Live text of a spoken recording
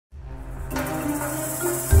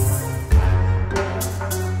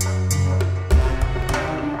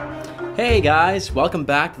Hey guys, welcome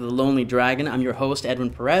back to The Lonely Dragon. I'm your host,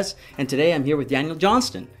 Edwin Perez, and today I'm here with Daniel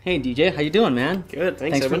Johnston. Hey DJ, how you doing, man? Good,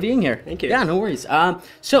 thanks Thanks Edwin. for being here. Thank you. Yeah, no worries.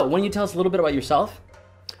 So, why don't you tell us a little bit about yourself?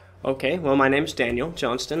 Okay, well, my name's Daniel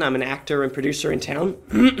Johnston. I'm an actor and producer in town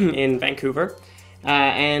in Vancouver.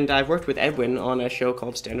 And I've worked with Edwin on a show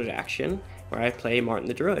called Standard Action, where I play Martin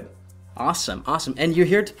the Druid. Awesome, awesome. And you're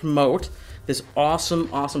here to promote this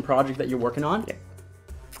awesome project that you're working on? Yeah.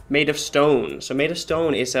 Made of Stone. So Made of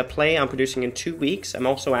Stone is a play I'm producing in 2 weeks. I'm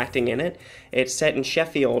also acting in it. It's set in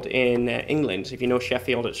Sheffield in England. If you know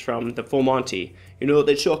Sheffield, it's from the Full Monty. You know,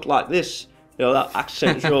 they talk like this. You know, that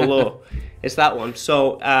accent's real low. It's that one.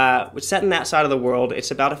 So it's set in that side of the world.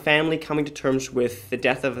 It's about a family coming to terms with the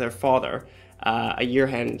death of their father a year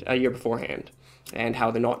beforehand, and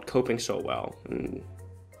how they're not coping so well.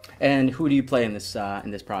 And who do you play in this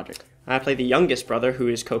project? I play the youngest brother, who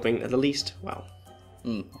is coping the least well.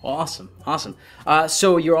 Awesome.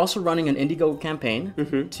 So you're also running an Indiegogo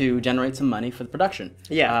campaign to generate some money for the production.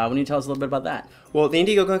 Yeah. Why don't you tell us a little bit about that? Well, the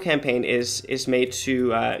Indiegogo campaign is made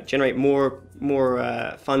to generate more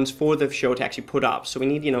funds for the show to actually put up. So we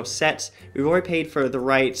need, sets. We've already paid for the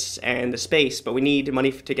rights and the space, but we need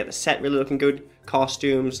money to get the set really looking good,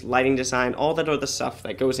 costumes, lighting design, all that other stuff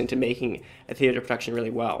that goes into making a theater production really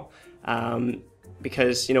well.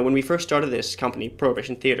 Because, when we first started this company,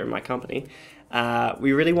 Prohibition Theatre, my company,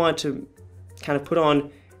 we really wanted to kind of put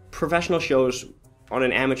on professional shows on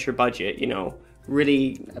an amateur budget,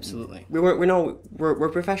 really. Absolutely. We're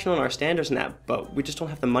professional in our standards and that, but we just don't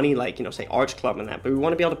have the money like, say Arts Club and that. But we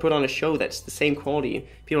want to be able to put on a show that's the same quality.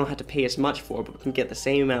 People don't have to pay as much for, but we can get the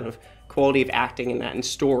same amount of quality of acting and that and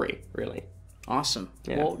story, really. Awesome.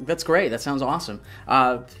 Yeah. Well, that's great. That sounds awesome.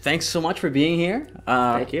 Thanks so much for being here.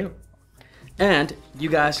 Thank you. And you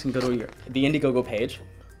guys can go to the Indiegogo page,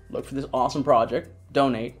 look for this awesome project,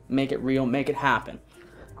 donate, make it real, make it happen.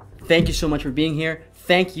 Thank you so much for being here.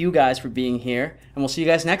 Thank you guys for being here, and we'll see you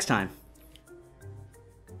guys next time.